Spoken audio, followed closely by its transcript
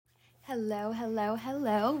Hello, hello,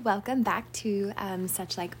 hello. Welcome back to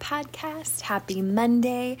Such Like Podcast. Happy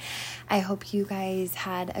Monday. I hope you guys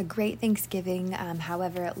had a great Thanksgiving,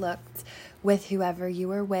 however it looked, with whoever you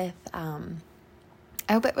were with. I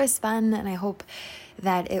hope it was fun, and I hope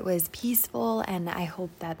that it was peaceful, and I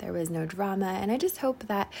hope that there was no drama, and I just hope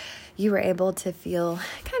that you were able to feel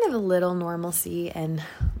kind of a little normalcy in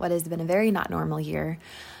what has been a very not normal year.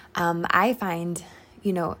 I find,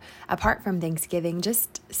 apart from Thanksgiving,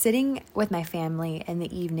 just sitting with my family in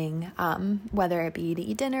the evening, whether it be to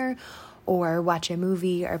eat dinner or watch a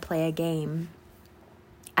movie or play a game,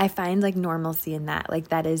 I find normalcy in that.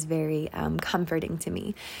 That is very comforting to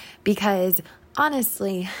me, because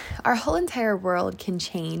honestly, our whole entire world can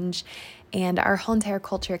change and our whole entire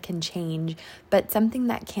culture can change, but something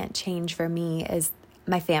that can't change for me is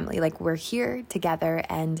my family. We're here together,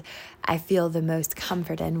 and I feel the most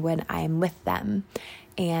comforted when I'm with them.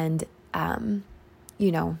 And,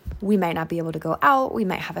 we might not be able to go out, we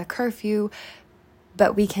might have a curfew,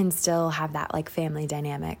 but we can still have that family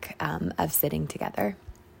dynamic of sitting together,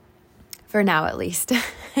 for now at least.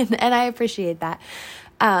 and I appreciate that.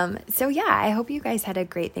 I hope you guys had a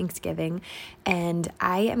great Thanksgiving, and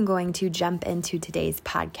I am going to jump into today's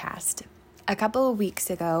podcast. A couple of weeks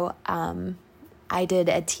ago, I did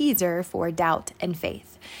a teaser for Doubt and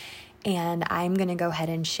Faith, and I'm going to go ahead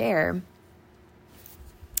and share,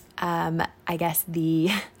 the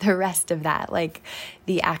rest of that,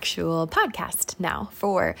 the actual podcast now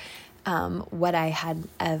for what I had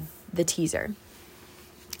of the teaser.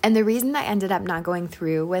 And the reason I ended up not going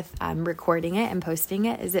through with recording it and posting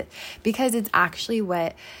it is because it's actually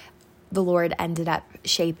what the Lord ended up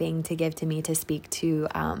shaping to give to me to speak to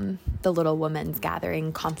the Little Women's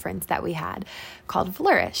Gathering conference that we had called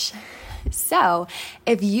Flourish. So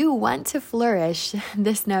if you want to flourish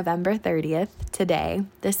this November 30th, today,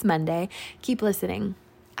 this Monday, keep listening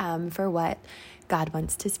for what God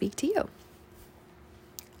wants to speak to you.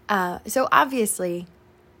 So obviously,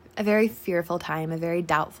 a very fearful time, a very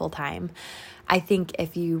doubtful time. I think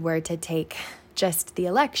if you were to take just the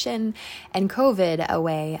election and COVID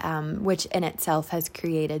away, which in itself has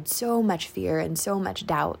created so much fear and so much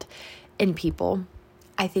doubt in people,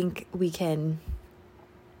 I think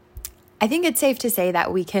it's safe to say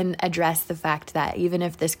that we can address the fact that even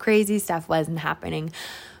if this crazy stuff wasn't happening,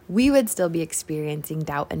 we would still be experiencing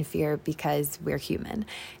doubt and fear because we're human.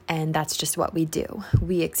 And that's just what we do.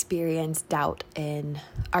 We experience doubt in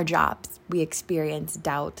our jobs. We experience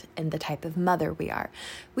doubt in the type of mother we are.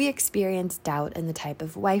 We experience doubt in the type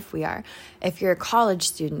of wife we are. If you're a college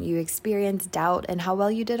student, you experience doubt in how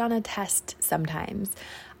well you did on a test sometimes.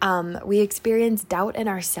 We experience doubt in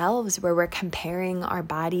ourselves, where we're comparing our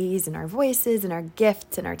bodies and our voices and our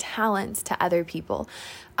gifts and our talents to other people.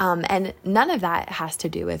 And none of that has to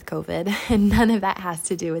do with COVID, and none of that has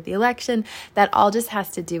to do with the election. That all just has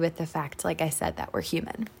to do with the fact, like I said, that we're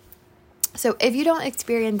human. So if you don't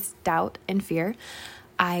experience doubt and fear,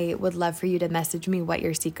 I would love for you to message me what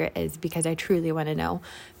your secret is, because I truly want to know,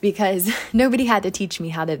 because nobody had to teach me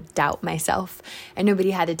how to doubt myself, and nobody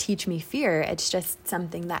had to teach me fear. It's just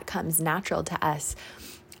something that comes natural to us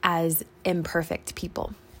as imperfect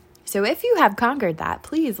people. So if you have conquered that,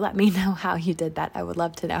 please let me know how you did that. I would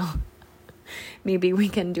love to know. Maybe we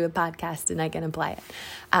can do a podcast and I can apply it.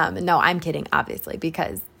 No, I'm kidding, obviously,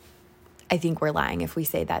 because I think we're lying if we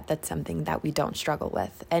say that that's something that we don't struggle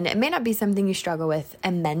with. And it may not be something you struggle with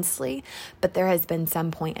immensely, but there has been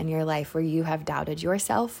some point in your life where you have doubted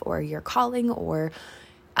yourself or your calling or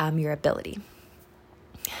your ability.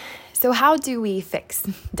 So how do we fix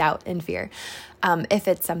doubt and fear if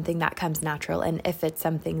it's something that comes natural and if it's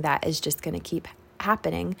something that is just going to keep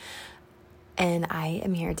happening? And I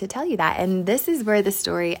am here to tell you that. And this is where the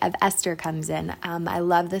story of Esther comes in. I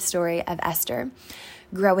love the story of Esther.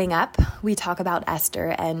 Growing up, we talk about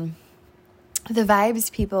Esther, and the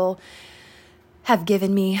vibes people have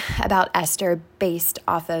given me about Esther based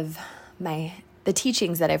off of the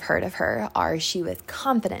teachings that I've heard of her are she was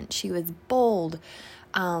confident, she was bold,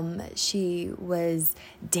 she was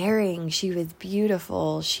daring, she was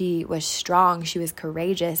beautiful, she was strong, she was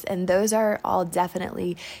courageous, and those are all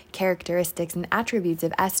definitely characteristics and attributes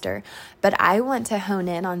of Esther. But I want to hone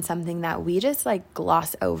in on something that we just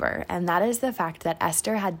gloss over, and that is the fact that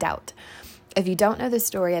Esther had doubt. If you don't know the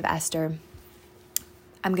story of Esther,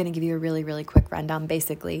 I'm going to give you a really, really quick rundown.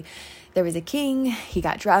 Basically, there was a king, he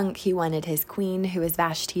got drunk, he wanted his queen, who was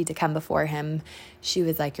Vashti, to come before him. She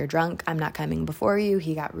was like, "You're drunk, I'm not coming before you."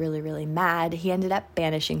 He got really, really mad. He ended up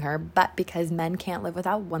banishing her, but because men can't live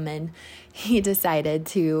without women, he decided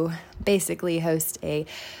to basically host a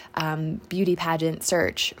beauty pageant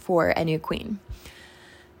search for a new queen.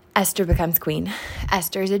 Esther becomes queen.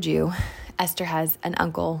 Esther is a Jew. Esther has an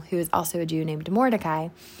uncle who is also a Jew named Mordecai.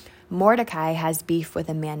 Mordecai has beef with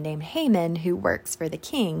a man named Haman who works for the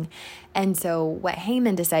king. And so what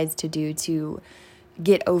Haman decides to do to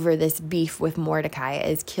get over this beef with Mordecai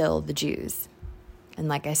is kill the Jews. And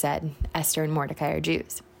like I said, Esther and Mordecai are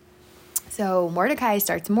Jews. So Mordecai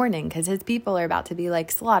starts mourning because his people are about to be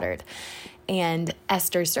like slaughtered. And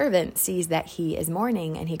Esther's servant sees that he is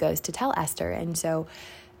mourning and he goes to tell Esther. And so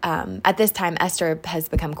at this time, Esther has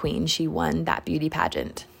become queen. She won that beauty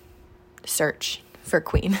pageant search for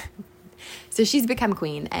queen. So she's become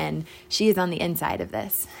queen and she is on the inside of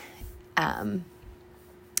this. And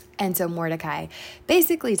so Mordecai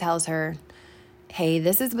basically tells her, hey,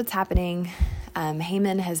 this is what's happening.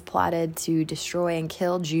 Haman has plotted to destroy and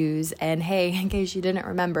kill Jews. And hey, in case you didn't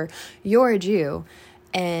remember, you're a Jew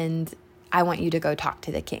and I want you to go talk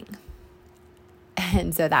to the king.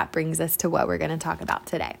 And so that brings us to what we're going to talk about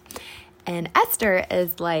today. And Esther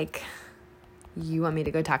is like, you want me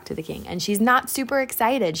to go talk to the king? And she's not super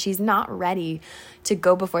excited. She's not ready to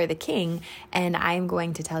go before the king. And I'm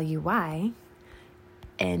going to tell you why.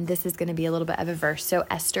 And this is going to be a little bit of a verse. So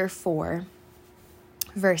Esther 4,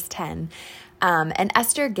 verse 10. And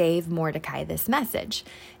Esther gave Mordecai this message.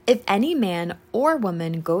 If any man or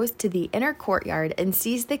woman goes to the inner courtyard and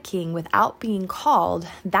sees the king without being called,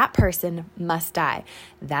 that person must die.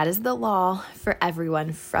 That is the law for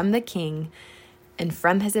everyone, from the king and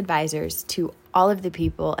from his advisors to all of the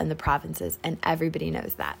people and the provinces, and everybody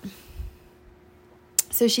knows that.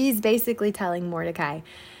 So she's basically telling Mordecai,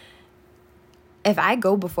 if I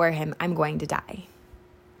go before him, I'm going to die.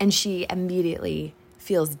 And she immediately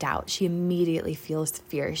feels doubt. She immediately feels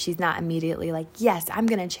fear. She's not immediately like, yes, I'm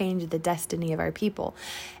going to change the destiny of our people.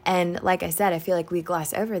 And like I said, I feel like we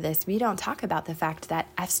gloss over this. We don't talk about the fact that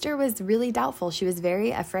Esther was really doubtful. She was very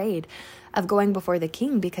afraid of going before the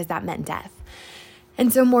king because that meant death.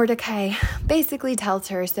 And so Mordecai basically tells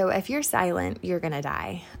her, so if you're silent, you're going to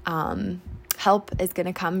die. Help is going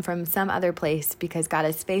to come from some other place because God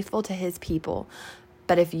is faithful to his people.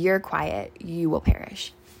 But if you're quiet, you will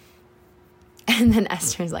perish. And then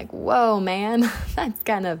Esther's like, whoa, man,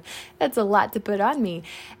 that's a lot to put on me.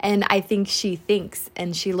 And I think she thinks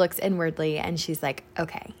and she looks inwardly and she's like,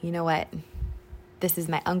 okay, you know what? This is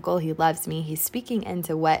my uncle. He loves me. He's speaking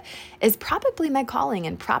into what is probably my calling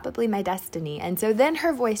and probably my destiny. And so then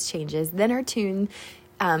her voice changes. Then her tune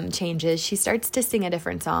changes. She starts to sing a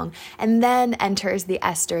different song, and then enters the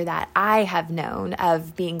Esther that I have known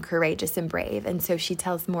of being courageous and brave. And so she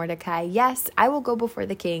tells Mordecai, yes, I will go before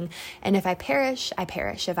the king. And if I perish, I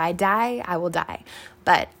perish. If I die, I will die.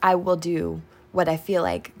 But I will do what I feel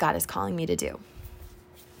like God is calling me to do.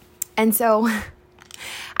 And so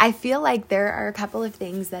I feel like there are a couple of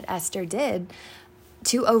things that Esther did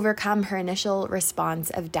to overcome her initial response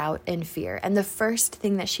of doubt and fear. And the first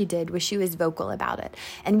thing that she did was she was vocal about it.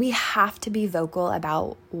 And we have to be vocal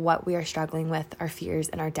about what we are struggling with, our fears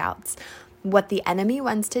and our doubts. What the enemy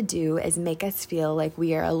wants to do is make us feel like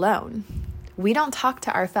we are alone. We don't talk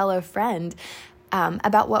to our fellow friend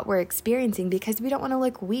about what we're experiencing because we don't want to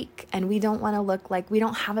look weak and we don't want to look like we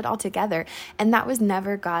don't have it all together. And that was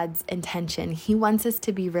never God's intention. He wants us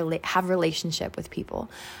to have relationship with people.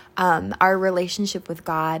 Our relationship with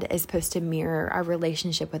God is supposed to mirror our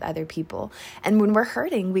relationship with other people. And when we're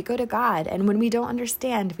hurting, we go to God. And when we don't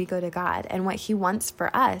understand, we go to God. And what he wants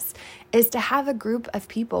for us is to have a group of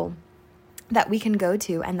people that we can go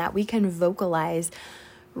to and that we can vocalize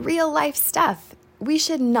real life stuff. We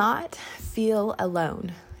should not feel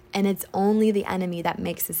alone, and it's only the enemy that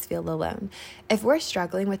makes us feel alone. If we're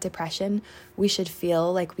struggling with depression, we should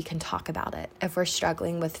feel like we can talk about it. If we're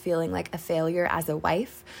struggling with feeling like a failure as a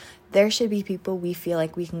wife, there should be people we feel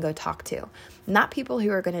like we can go talk to. Not people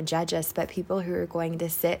who are going to judge us, but people who are going to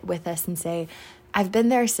sit with us and say, I've been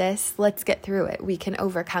there, sis. Let's get through it. We can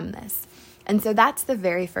overcome this. And so that's the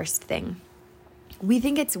very first thing. We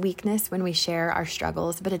think it's weakness when we share our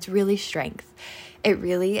struggles, but it's really strength. It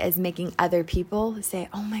really is making other people say,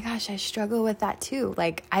 oh my gosh, I struggle with that too.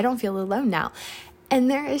 Like, I don't feel alone now. And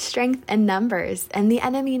there is strength in numbers, and the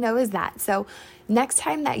enemy knows that. So next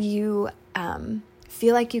time that you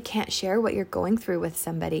feel like you can't share what you're going through with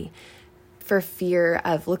somebody for fear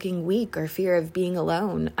of looking weak or fear of being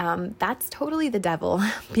alone, that's totally the devil,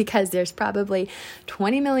 because there's probably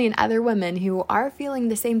 20 million other women who are feeling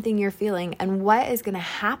the same thing you're feeling. And what is going to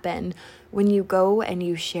happen when you go and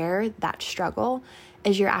you share that struggle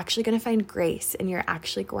is you're actually going to find grace, and you're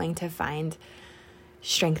actually going to find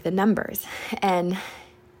strength in numbers. And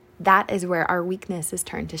that is where our weakness is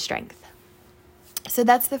turned to strength. So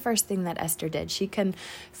that's the first thing that Esther did. She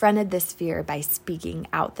confronted this fear by speaking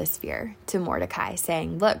out this fear to Mordecai,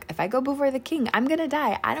 saying, look, if I go before the king, I'm going to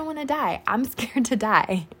die. I don't want to die. I'm scared to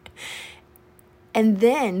die. And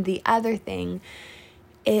then the other thing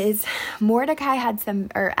is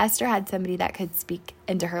Esther had somebody that could speak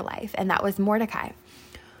into her life, and that was Mordecai.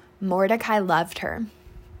 Mordecai loved her.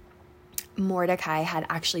 Mordecai had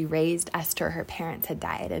actually raised Esther. Her parents had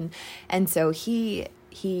died. And so he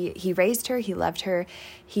raised her. He loved her.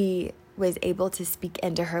 He was able to speak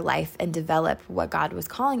into her life and develop what God was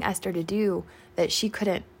calling Esther to do that she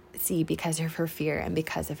couldn't see because of her fear and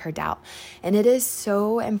because of her doubt. And it is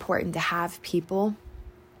so important to have people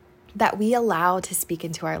that we allow to speak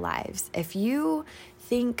into our lives. If you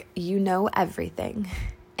think you know everything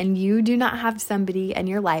and you do not have somebody in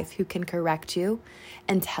your life who can correct you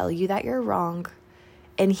and tell you that you're wrong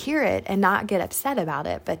and hear it and not get upset about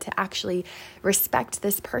it, but to actually respect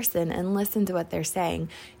this person and listen to what they're saying,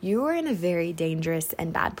 you are in a very dangerous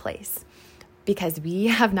and bad place because we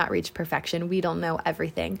have not reached perfection. We don't know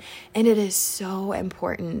everything. And it is so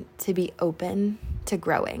important to be open to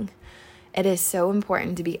growing. It is so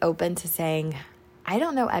important to be open to saying, I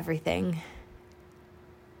don't know everything.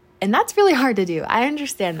 And that's really hard to do. I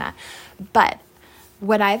understand that. But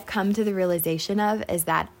what I've come to the realization of is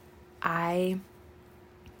that I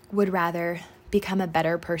would rather become a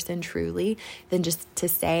better person truly than just to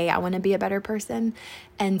say I want to be a better person.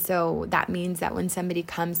 And so that means that when somebody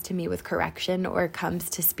comes to me with correction or comes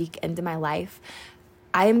to speak into my life,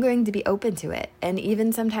 I am going to be open to it. And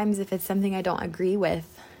even sometimes if it's something I don't agree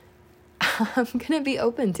with, I'm going to be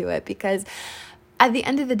open to it because at the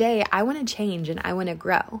end of the day, I want to change and I want to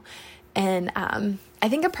grow. And I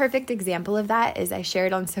think a perfect example of that is I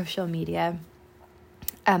shared on social media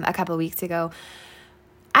a couple of weeks ago.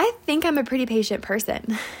 I think I'm a pretty patient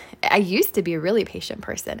person. I used to be a really patient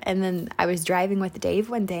person. And then I was driving with Dave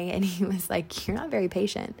one day and he was like, you're not very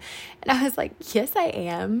patient. And I was like, yes, I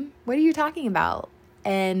am. What are you talking about?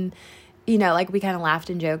 And, we kind of laughed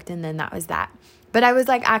and joked and then that was that. But I was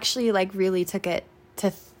like, actually really took it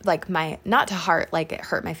to not to heart, it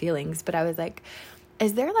hurt my feelings, but I was like,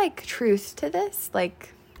 is there truth to this?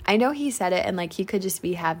 I know he said it and he could just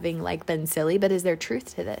be having been silly, but is there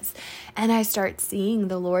truth to this? And I start seeing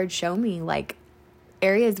the Lord show me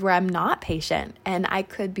areas where I'm not patient and I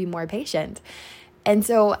could be more patient. And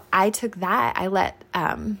so I took that.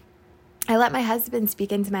 I let my husband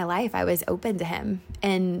speak into my life. I was open to him.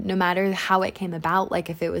 And no matter how it came about,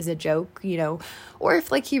 if it was a joke, or if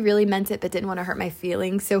he really meant it but didn't want to hurt my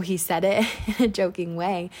feelings, so he said it in a joking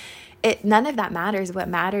way, none of that matters. What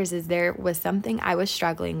matters is there was something I was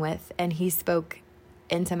struggling with and he spoke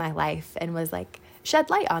into my life and was shed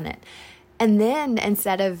light on it. And then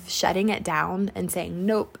instead of shutting it down and saying,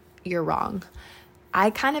 nope, you're wrong, I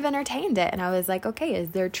kind of entertained it. And I was like, okay, is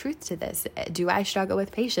there truth to this? Do I struggle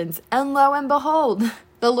with patience? And lo and behold,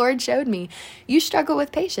 the Lord showed me, you struggle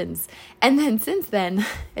with patience. And then since then,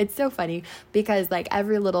 it's so funny because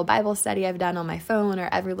every little Bible study I've done on my phone or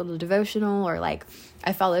every little devotional or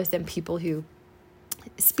I follow some people who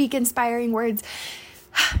speak inspiring words,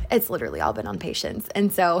 it's literally all been on patience.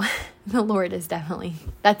 And so the Lord is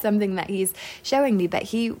that's something that he's showing me, but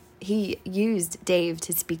he used Dave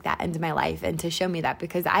to speak that into my life and to show me that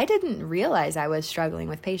because I didn't realize I was struggling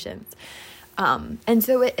with patience. And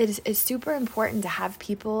so it is super important to have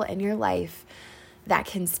people in your life that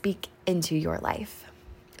can speak into your life,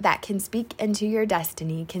 that can speak into your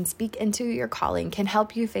destiny, can speak into your calling, can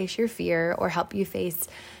help you face your fear or help you face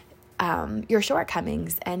your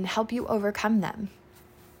shortcomings and help you overcome them.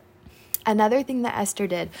 Another thing that Esther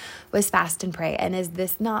did was fast and pray. And is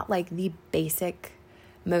this not the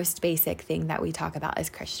most basic thing that we talk about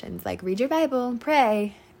as Christians? Read your Bible,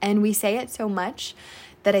 pray. And we say it so much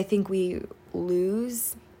that I think we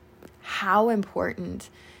lose how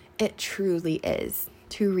important it truly is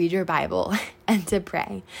to read your Bible and to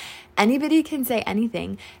pray. Anybody can say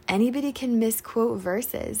anything. Anybody can misquote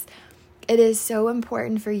verses. It is so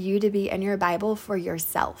important for you to be in your Bible for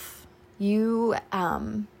yourself. There's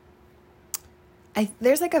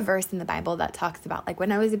a verse in the Bible that talks about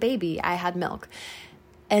when I was a baby, I had milk.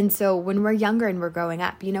 And so when we're younger and we're growing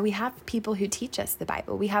up, we have people who teach us the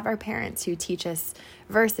Bible. We have our parents who teach us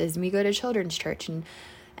verses, and we go to children's church and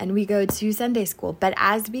we go to Sunday school. But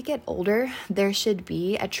as we get older, there should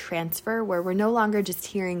be a transfer where we're no longer just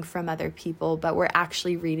hearing from other people, but we're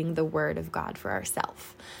actually reading the Word of God for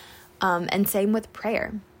ourselves. And same with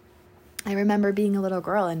prayer. I remember being a little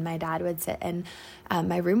girl and my dad would sit in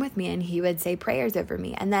my room with me and he would say prayers over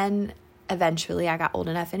me. And then eventually I got old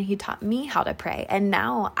enough and he taught me how to pray. And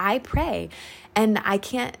now I pray and I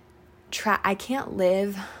can't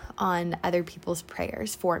live on other people's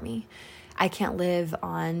prayers for me. I can't live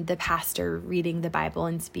on the pastor reading the Bible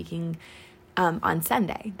and speaking on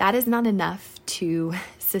Sunday. That is not enough to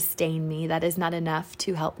sustain me. That is not enough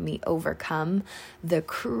to help me overcome the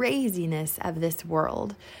craziness of this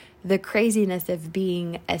world, the craziness of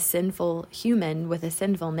being a sinful human with a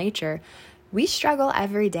sinful nature. We struggle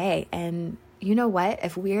every day. And you know what?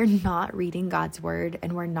 If we're not reading God's word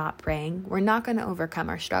and we're not praying, we're not going to overcome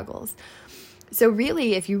our struggles. So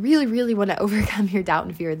really, if you really, really want to overcome your doubt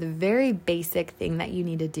and fear, the very basic thing that you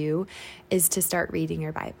need to do is to start reading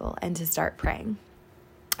your Bible and to start praying.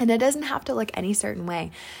 And it doesn't have to look any certain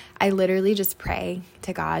way. I literally just pray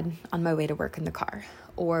to God on my way to work in the car.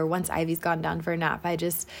 Or once Ivy's gone down for a nap, it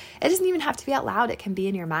doesn't even have to be out loud. It can be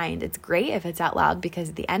in your mind. It's great if it's out loud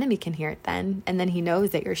because the enemy can hear it then. And then he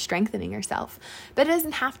knows that you're strengthening yourself. But it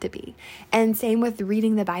doesn't have to be. And same with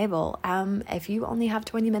reading the Bible. If you only have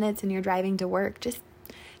 20 minutes and you're driving to work, just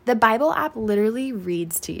the Bible app literally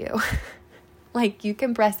reads to you. Like you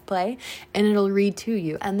can press play and it'll read to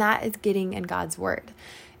you. And that is getting in God's word.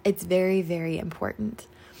 It's very, very important.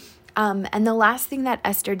 And the last thing that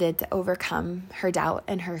Esther did to overcome her doubt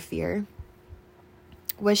and her fear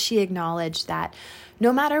was she acknowledged that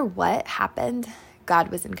no matter what happened, God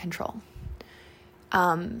was in control.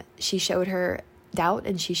 She showed her doubt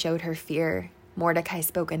and she showed her fear. Mordecai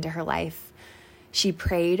spoke into her life. She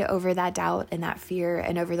prayed over that doubt and that fear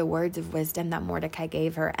and over the words of wisdom that Mordecai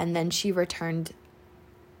gave her. And then she returned.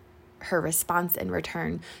 Her response in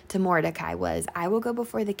return to Mordecai was, I will go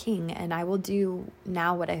before the king and I will do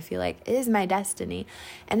now what I feel like is my destiny.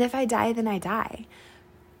 And if I die, then I die.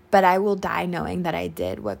 But I will die knowing that I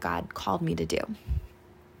did what God called me to do.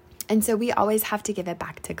 And so we always have to give it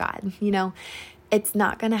back to God. You know, it's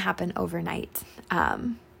not going to happen overnight.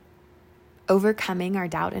 Overcoming our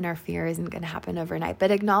doubt and our fear isn't going to happen overnight,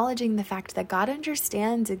 but acknowledging the fact that God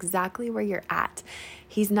understands exactly where you're at.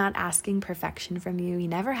 He's not asking perfection from you. He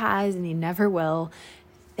never has, and he never will.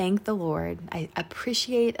 Thank the Lord. I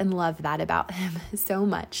appreciate and love that about him so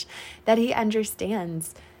much, that he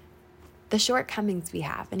understands the shortcomings we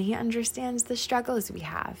have, and he understands the struggles we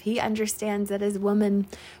have. He understands that as women,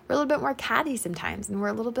 we're a little bit more catty sometimes, and we're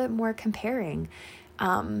a little bit more comparing.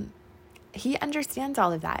 He understands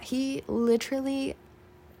all of that. He literally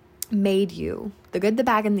made you, the good, the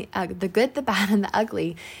bad, and the bad, and the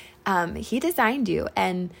ugly. He designed you,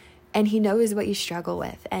 and he knows what you struggle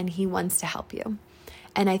with, and he wants to help you.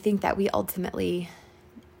 And I think that we ultimately,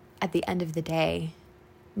 at the end of the day,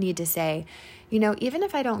 need to say, you know, even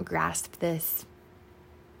if I don't grasp this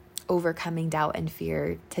overcoming doubt and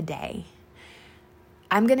fear today,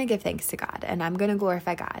 I'm going to give thanks to God, and I'm going to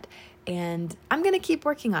glorify God, and I'm going to keep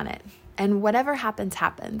working on it. And whatever happens,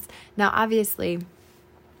 happens. Now, obviously,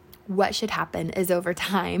 what should happen is over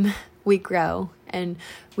time, we grow and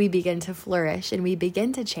we begin to flourish and we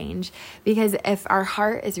begin to change. Because if our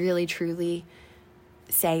heart is really, truly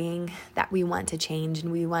saying that we want to change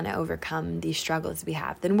and we want to overcome these struggles we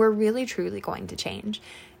have, then we're really, truly going to change.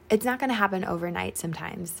 It's not going to happen overnight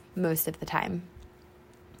sometimes, most of the time.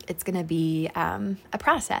 It's going to be a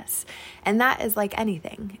process. And that is like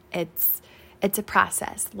anything. It's a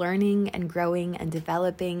process, learning and growing and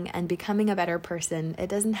developing and becoming a better person. It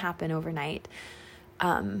doesn't happen overnight.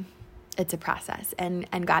 It's a process,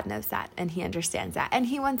 and God knows that, and he understands that, and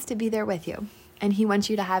he wants to be there with you, and he wants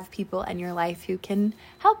you to have people in your life who can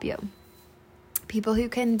help you, people who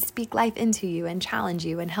can speak life into you and challenge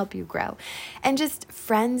you and help you grow, and just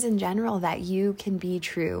friends in general that you can be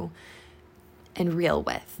true and real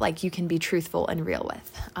with, like you can be truthful and real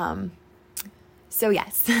with. So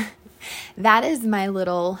yes, that is my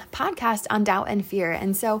little podcast on doubt and fear.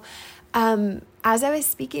 And so, as I was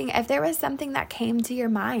speaking, if there was something that came to your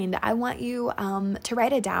mind, I want you to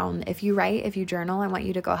write it down. If you journal, I want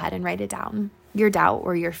you to go ahead and write it down, your doubt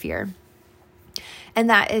or your fear. And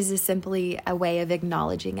that is just simply a way of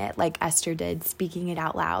acknowledging it, like Esther did, speaking it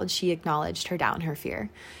out loud. She acknowledged her doubt and her fear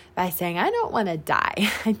by saying, I don't want to die.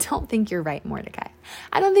 I don't think you're right, Mordecai.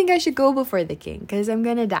 I don't think I should go before the king because I'm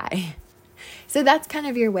going to die. So that's kind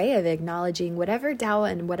of your way of acknowledging whatever doubt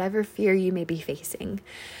and whatever fear you may be facing.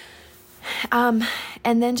 And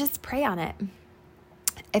then just pray on it.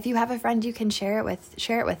 If you have a friend you can share it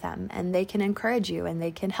with them, and they can encourage you and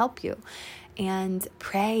they can help you. And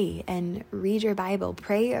pray and read your Bible.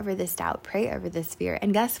 Pray over this doubt. Pray over this fear.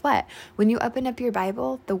 And guess what? When you open up your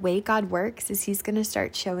Bible, the way God works is he's going to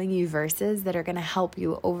start showing you verses that are going to help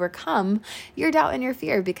you overcome your doubt and your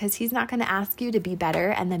fear, because he's not going to ask you to be better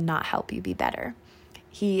and then not help you be better.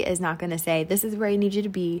 He is not going to say, this is where I need you to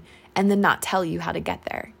be, and then not tell you how to get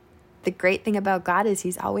there. the great thing about God is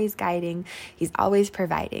he's always guiding. He's always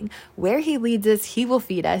providing. Where he leads us, he will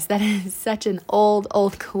feed us. That is such an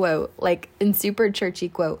old quote, like in super churchy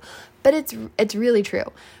quote, but it's really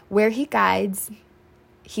true. Where he guides,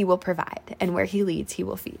 he will provide, and where he leads, he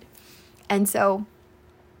will feed. And so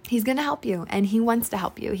he's going to help you, and he wants to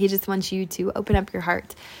help you. He just wants you to open up your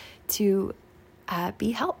heart to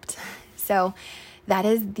be helped. So that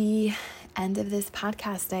is the end of this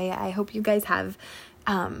podcast. I hope you guys have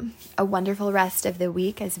a wonderful rest of the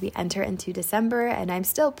week as we enter into December. And I'm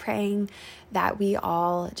still praying that we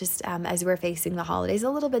all just, as we're facing the holidays a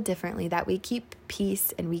little bit differently, that we keep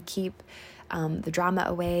peace and we keep the drama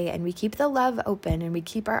away, and we keep the love open, and we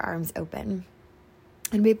keep our arms open.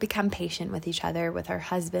 And we become patient with each other, with our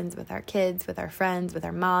husbands, with our kids, with our friends, with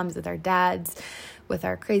our moms, with our dads, with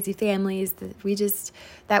our crazy families,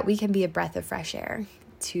 that we can be a breath of fresh air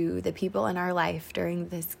to the people in our life during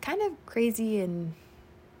this kind of crazy and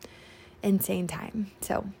insane time.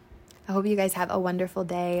 So I hope you guys have a wonderful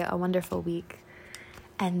day, a wonderful week.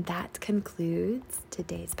 And that concludes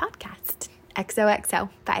today's podcast. XOXO.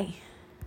 Bye.